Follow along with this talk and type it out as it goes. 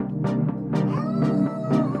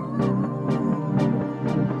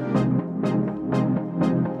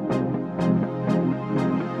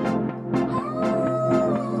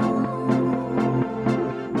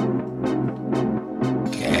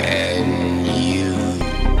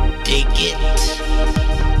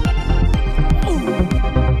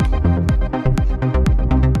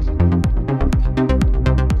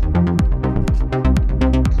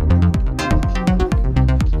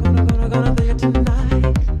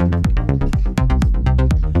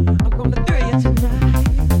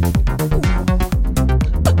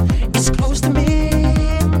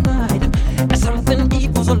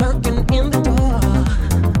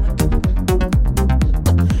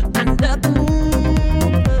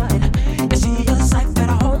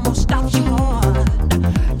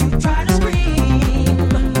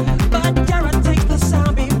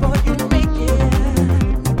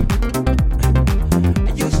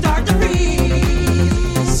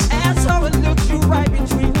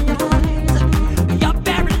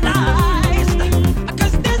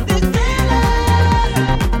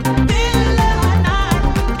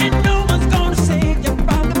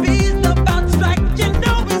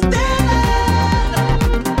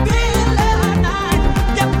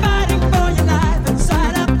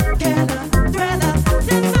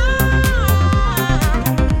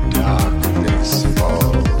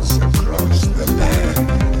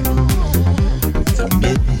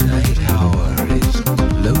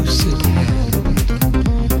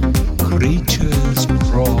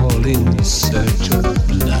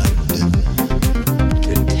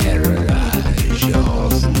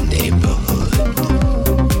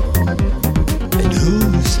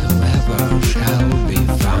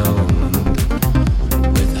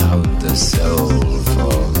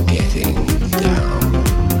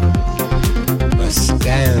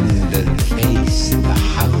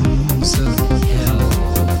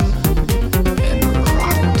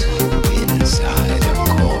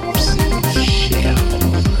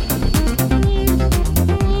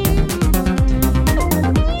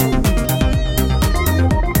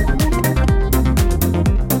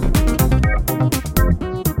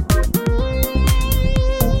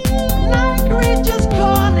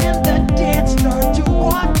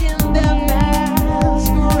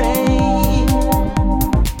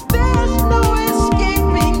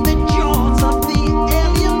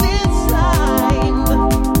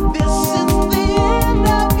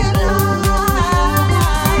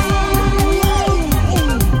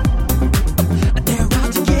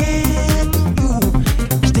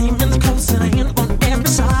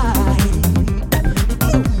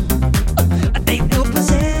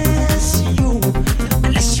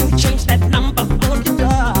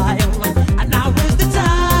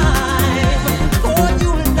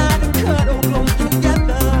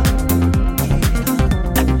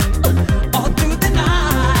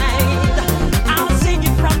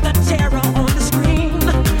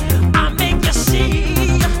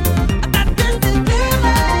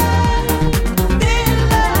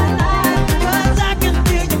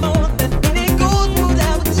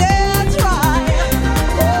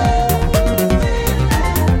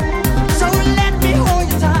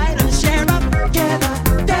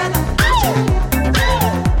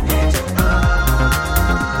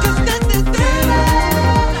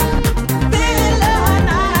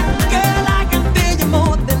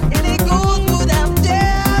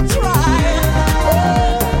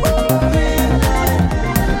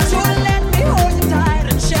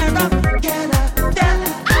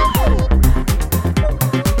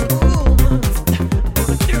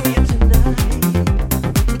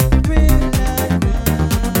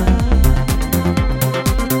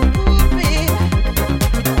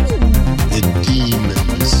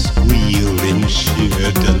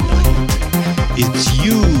It's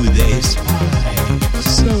you they spy,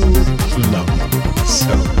 so plump,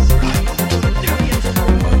 so right.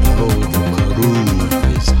 Although the groove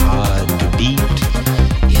is hard to beat,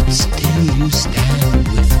 yet still you stand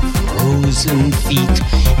with frozen feet.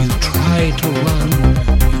 You try to run,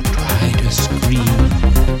 you try to scream,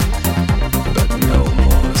 but no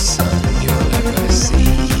more sun you'll ever see.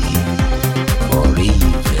 For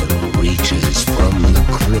evil reaches from the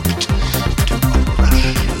crypt to crush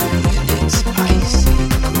you in its icy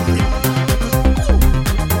grip.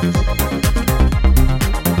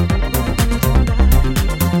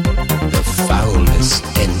 The foulest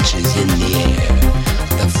stench is in the air,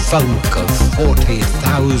 the funk of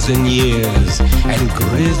 40,000 years, and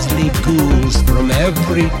grisly ghouls from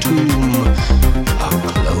every tomb are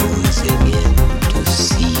closing in to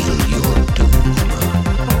seal your doom.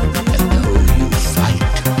 And though you fight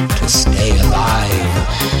to stay alive,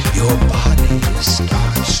 your body starts